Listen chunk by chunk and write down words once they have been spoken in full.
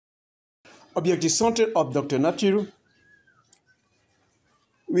Objectif Santé of Docteur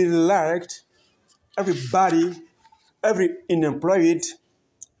we like everybody, every unemployed,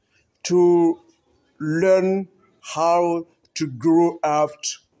 to learn how to grow up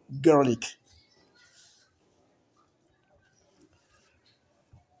garlic.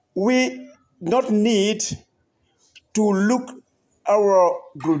 We don't need to look our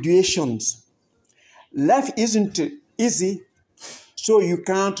graduations. Life isn't easy, so you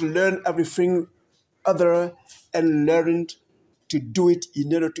can't learn everything other and learn to do it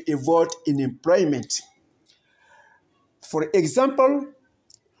in order to avoid unemployment. For example,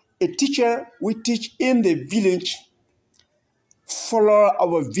 a teacher we teach in the village follow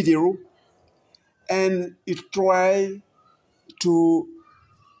our video and try to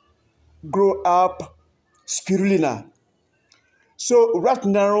grow up spirulina. So right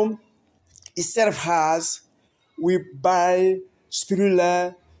now, instead of us, we buy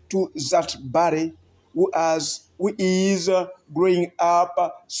spirulina to that body who is growing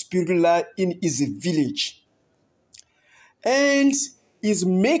up spirulina in his village. And is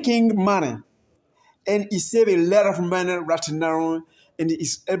making money. And he save a lot of money right now and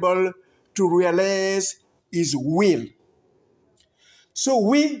is able to realize his will. So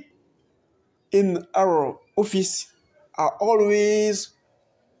we in our office are always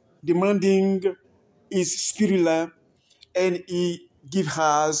demanding his spirulina, and he gives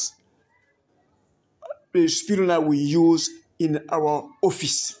us the spirulina we use in our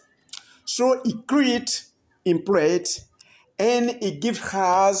office. So he creates employed and he gives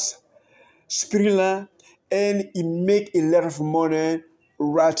us spirulina and he make a lot of money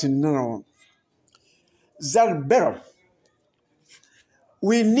right now. That's better.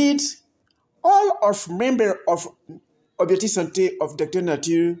 We need all of members of Objectif Santé of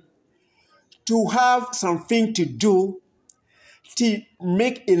Docteur to have something to do, to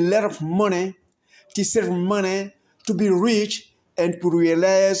make a lot of money, to save money, to be rich, and to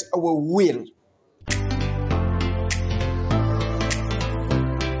realize our will.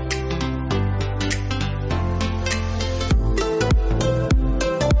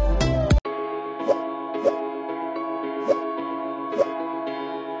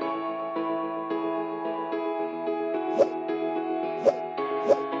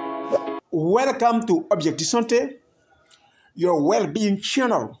 Welcome to Objectif Santé, your well-being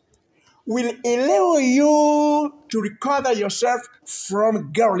channel. Will allow you to recover yourself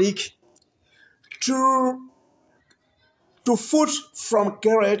from garlic, to food from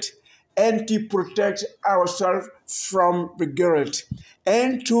carrot, and to protect ourselves from the carrot,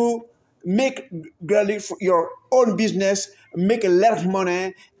 and to make garlic for your own business, make a lot of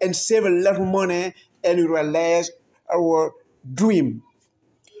money, and save a lot of money, and realize our dream.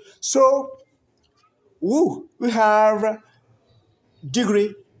 So, we have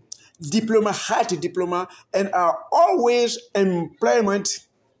degree, diploma, high diploma, and are always employment.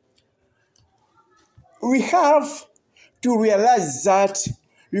 We have to realize that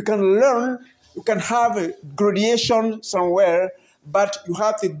you can learn, you can have a graduation somewhere, but you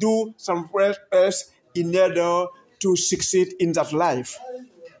have to do somewhere else in order to succeed in that life.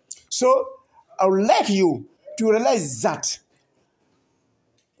 So I would like you to realize that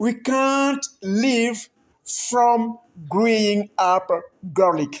we can't live from growing up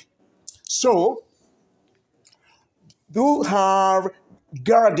garlic. So, do have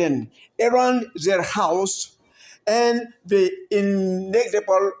garden around their house and the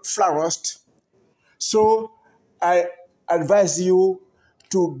inedible flowers. So, I advise you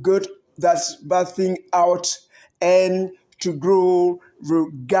to get that thing out and to grow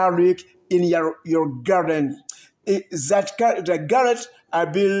the garlic in your garden. The garlic I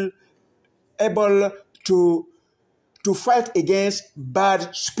will able to fight against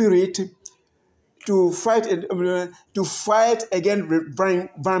bad spirit, to fight against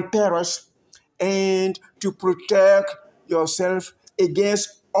vampires, and to protect yourself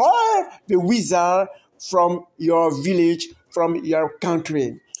against all the wizards from your village, from your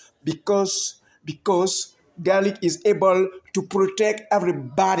country, because garlic is able to protect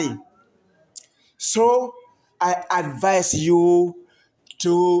everybody. So I advise you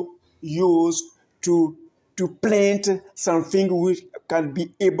to use to plant something which can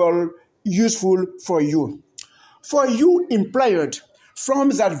be useful for you. For you employed, from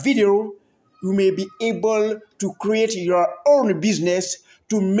that video, you may be able to create your own business,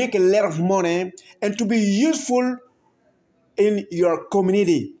 to make a lot of money, and to be useful in your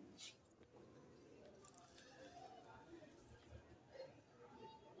community.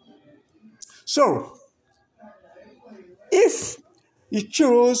 So, if you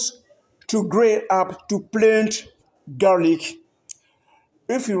choose to grow up to plant garlic,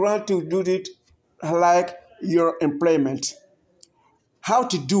 if you want to do it like your employment. How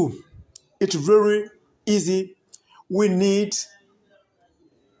to do? It's very easy. We need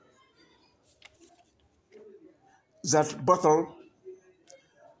that bottle.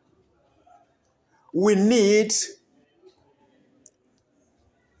 We need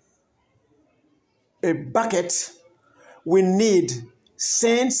a bucket. We need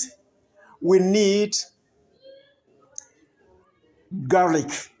scent. We need garlic.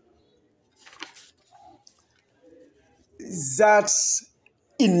 That's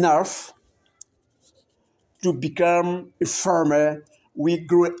enough to become a farmer. We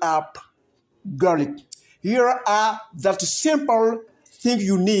grow up garlic. Here are that simple thing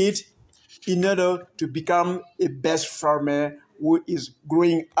you need in order to become a best farmer who is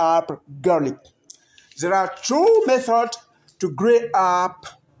growing up garlic. There are two methods to grow up.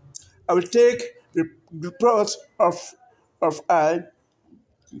 I will take the pot of oil.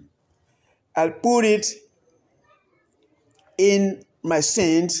 I'll put it in my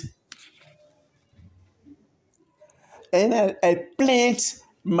sand, and I plant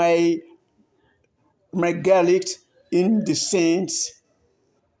my garlic in the sand,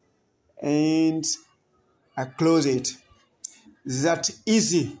 and I close it. That's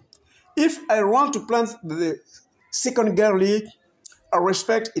easy. If I want to plant the second garlic, I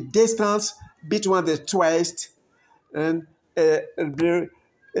respect a distance between the twice and a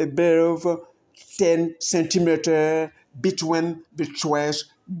bit of 10 centimeters between the twice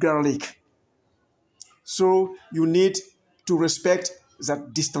garlic. So you need to respect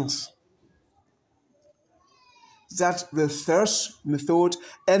that distance. That's the first method,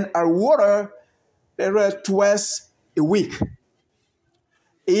 and I water twice a week.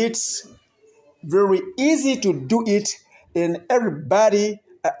 It's very easy to do it, and everybody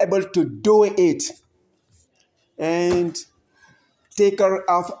are able to do it. And take care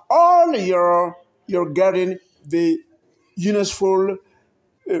of all your garden, the useful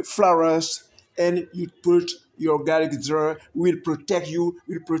flowers, and you put your garlic there. Will protect you.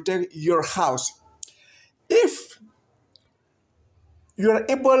 Will protect your house. If you are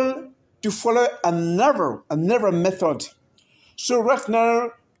able to follow another method, so right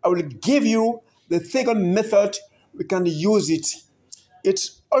now I will give you the second method. We can use it.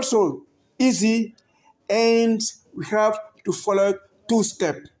 It's also easy, and we have to follow two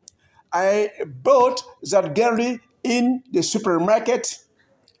steps. I bought that garlic in the supermarket,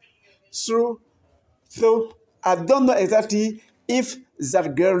 so I don't know exactly if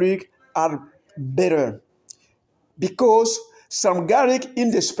that garlic are better, because some garlic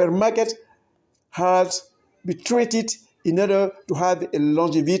in the supermarket has been treated in order to have a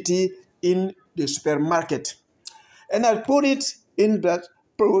longevity in the supermarket. And I put it in that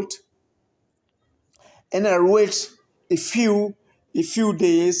pot, and I wait a few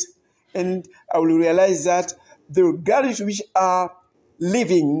days, and I will realize that the garlic which are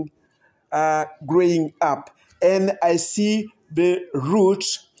living are growing up, and I see the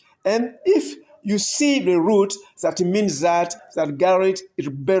roots. And if you see the roots, that means that garlic is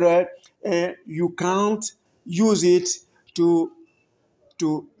better, and you can't use it to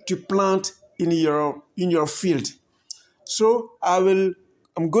plant in your field. So I'm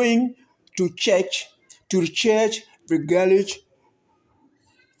going to recheck the garlic.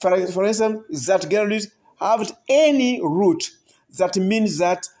 For instance, that garlic have any root. That means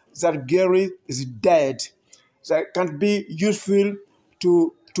that garlic is dead. That can't be useful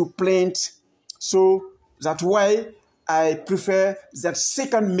to plant. So that's why I prefer that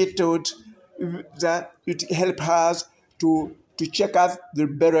second method, that it helps us to check out the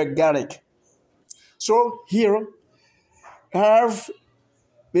better garlic. So here I have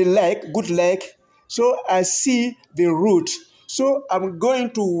the leg, good leg. So I see the root. So I'm going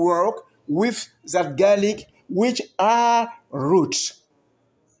to work with that garlic which are roots.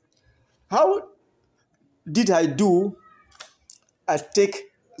 How did I do? I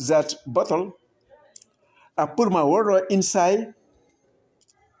take that bottle, I put my water inside,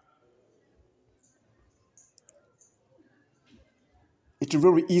 it's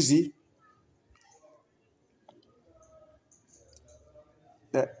very easy.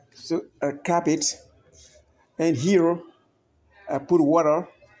 So I cap it, and here I put water.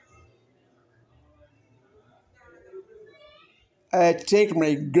 I take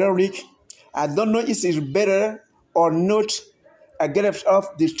my garlic. I don't know if it's better or not. I get it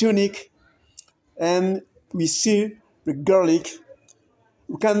off the tunic, and we see the garlic.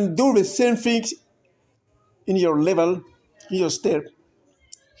 You can do the same thing in your level, in your step.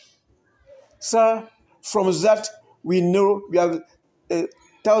 So from that, we know we have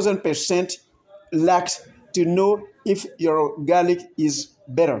 1,000% lacked to know if your garlic is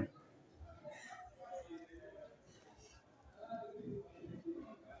better.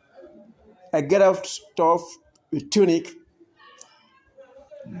 I get out of the tunic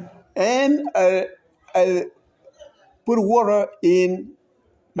and I put water in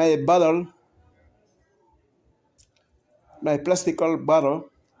my bottle, my plastical bottle.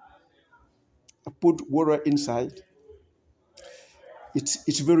 I put water inside.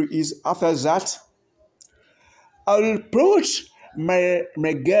 It's very easy. After that, I'll put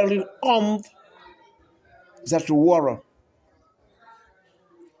my girl on that water.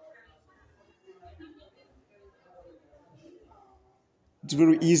 It's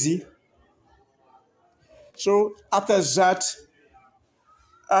very easy. So after that,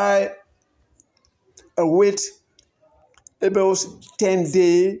 I wait about 10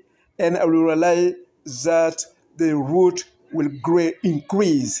 days and I will realize that the root will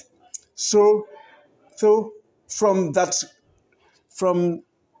increase. So from that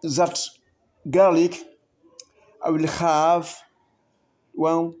garlic, I will have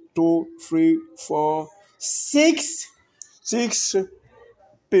 1, 2, 3, 4, 6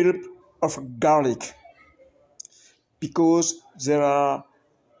 pulp of garlic, because there are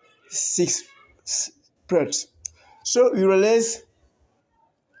 6 parts. So you realize,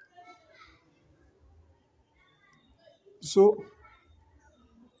 so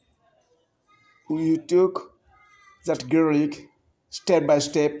you took that garlic step by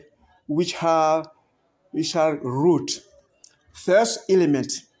step, which are root. First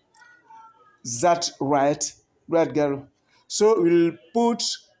element, that right girl. So we'll put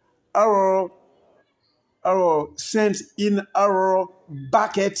our scent in our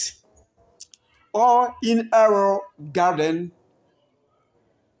bucket or in our garden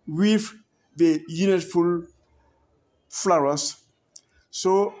with the useful flowers.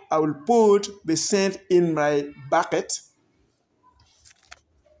 So I will put the scent in my bucket.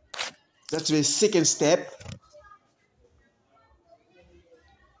 That's the second step.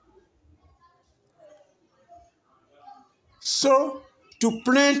 So to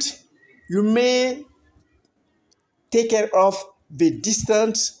plant, you may take care of the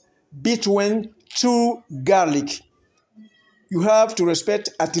distance between 2 garlic. You have to respect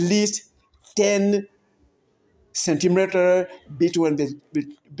at least 10 centimeters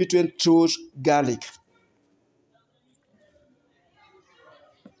between 2 garlic.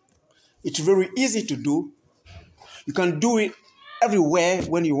 It's very easy to do. You can do it everywhere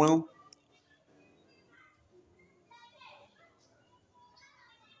when you want.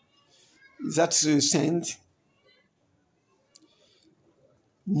 That's the scent.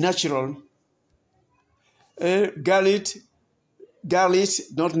 Natural. Garlic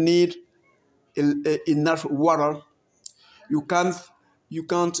don't need enough water. You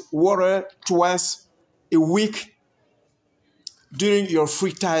can't water twice a week during your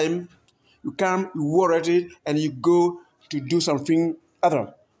free time. You come, you water it, and you go to do something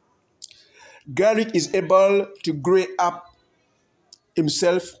other. Garlic is able to grow up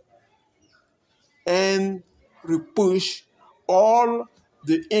himself and repush all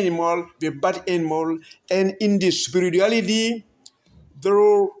the bad animal, and in the spirituality,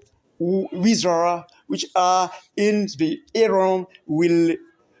 the wizards which are in the area will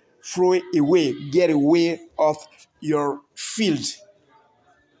get away of your field.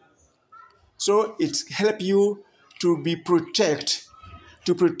 So it helps you to be protect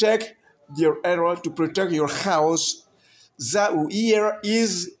your area, to protect your house. That here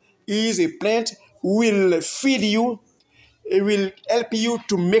is a plant will feed you. It will help you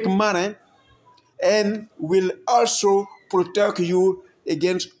to make money and will also protect you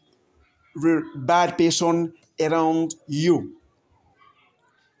against the bad person around you.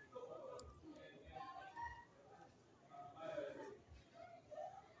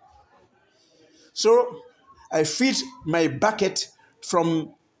 So I feed my bucket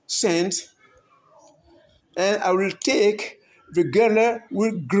from sand, and I will take the girl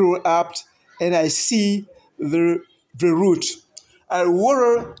will grow up, and I see the root. I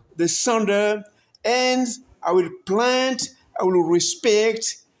water the thunder, and I will plant. I will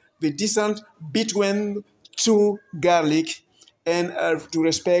respect the distance between 2 garlic, and to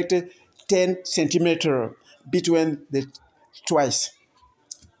respect 10 centimeters between the twice.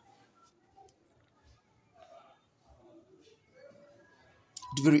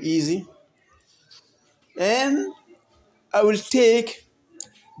 It's very easy. And I will take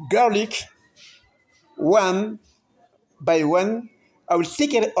garlic one by one. I will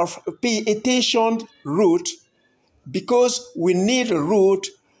take it off, pay attention root, because we need a root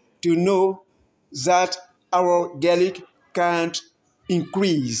to know that our garlic can't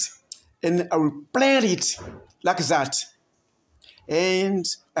increase. And I will plant it like that. and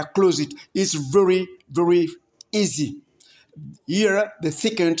I close it. It's very, very easy. Here, the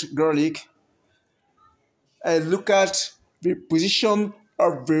thickened garlic, I look at the position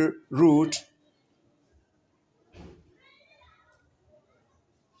of the root.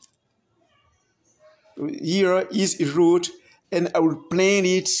 Here is a root, and I will plant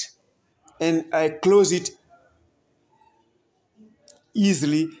it, and I close it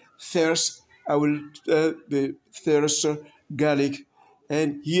easily. First, I will the first garlic,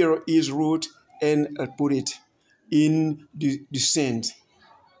 and here is root, and I put it in the sand.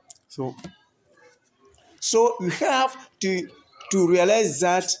 So you have to realize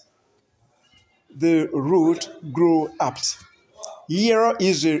that the root grow up. Here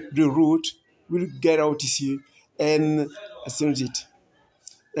is the root. We'll get out here and send it.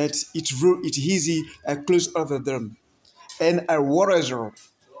 It's easy. I close over them and I water it.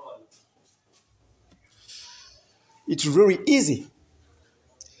 It's very easy.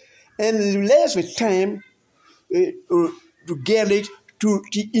 And less with time to garlic to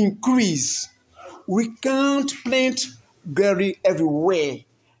increase. We can't plant garlic everywhere,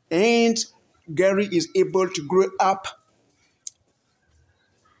 and garlic is able to grow up.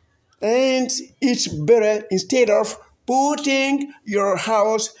 And it's better, instead of putting your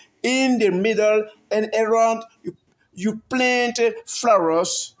house in the middle and around, you plant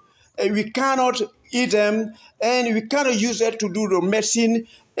flowers, and we cannot eat them, and we cannot use it to do the medicine,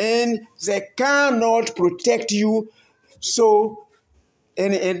 and they cannot protect you. So,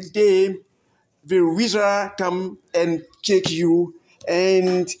 and the wizard come and take you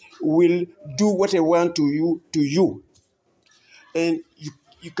and will do what they want to you. And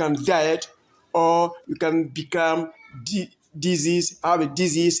you can die, or you can become have a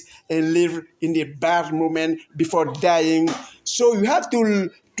disease and live in a bad moment before dying. So you have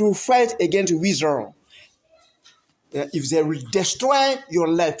to fight against wizard. If they will destroy your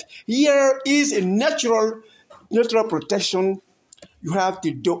life, here is a natural protection. You have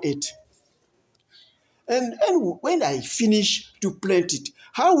to do it. And when I finish to plant it,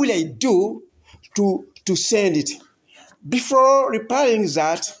 how will I do to send it? Before repairing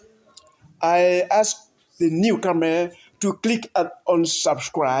that, I ask the newcomer to click on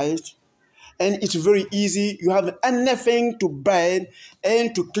subscribe, and it's very easy. You have nothing to buy,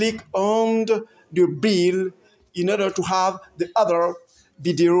 and to click on the bell in order to have the other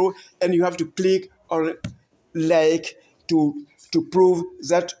video, and you have to click on like to prove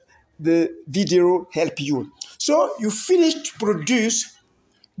that the video help you. So you finish to produce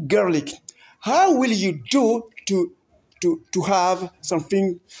garlic. How will you do to have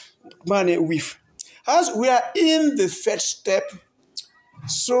something money with? As we are in the first step,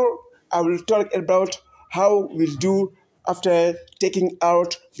 so I will talk about how we'll do after taking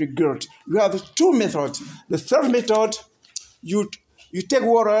out the gourd. You have two methods. The third method, you take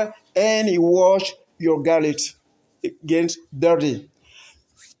water and you wash your garlic against dirty.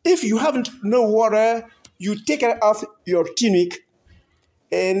 If you haven't no water, you take it off your tunic,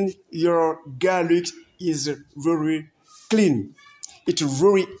 and your garlic is very clean. It's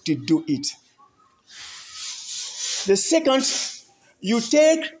very to do it. The second, you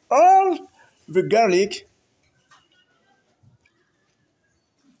take all the garlic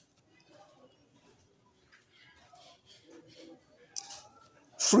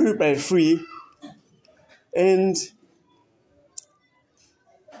free by free, and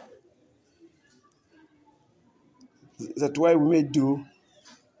that's why we may do.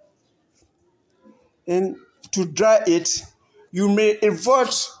 And to dry it, you may avoid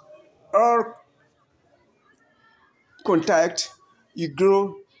all contact. You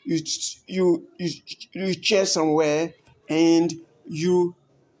grow, you chair somewhere, and your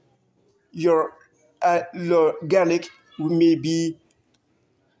garlic may be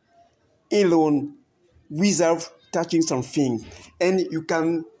alone without touching something, and you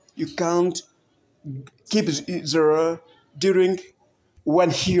can't keep it there during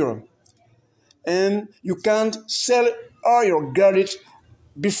 1 year, and you can't sell all your garlic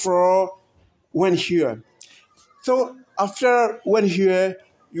before 1 year. So after 1 year,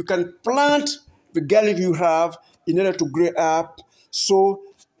 you can plant the garlic you have in order to grow up. So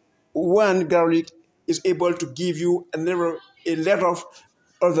one garlic is able to give you a lot of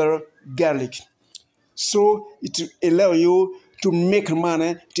other garlic. So it allows you to make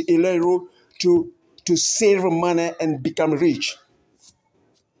money, to allow you to save money and become rich.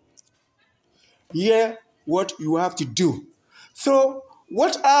 Here, what you have to do. So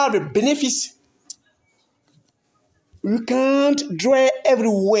what are the benefits? You can't dry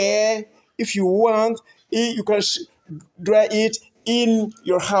everywhere. If you want, you can dry it in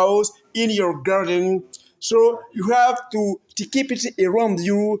your house, in your garden. So you have to keep it around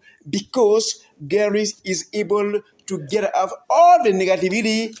you because garlic is able to get out all the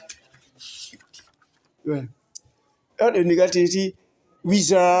negativity, well, all the negativity,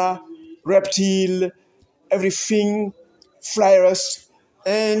 wizard, reptile, everything, flyers,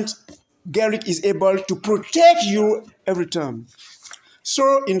 and garlic is able to protect you every time.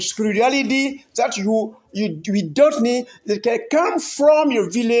 So in spirituality, that we don't need, that can come from your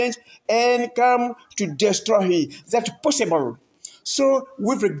village and come to destroy it. That's possible. So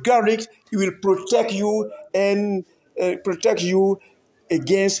with the garlic, it will protect you and protect you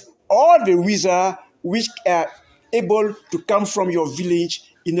against all the wizards which are able to come from your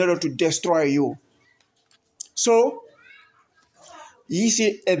village in order to destroy you. So you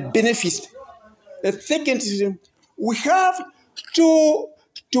see a benefit. The second is we have to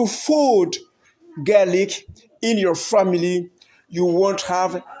food garlic in your family. You won't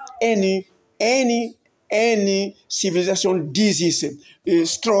have any civilization disease,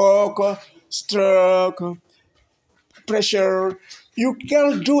 stroke, pressure. You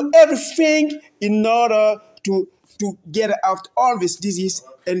can do everything in order to get out all this disease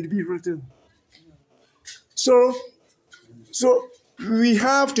and be returned. So we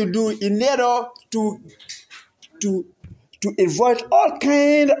have to do in order to avoid all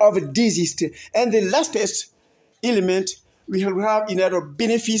kind of disease. And the lastest element we have in order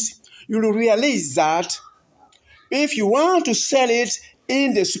benefits, you will realize that if you want to sell it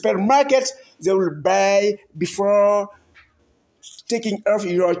in the supermarket, they will buy before taking off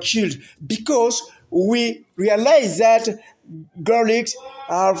your child, because we realize that garlic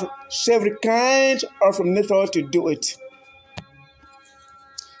have several kinds of methods to do it.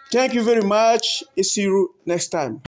 Thank you very much. See you next time.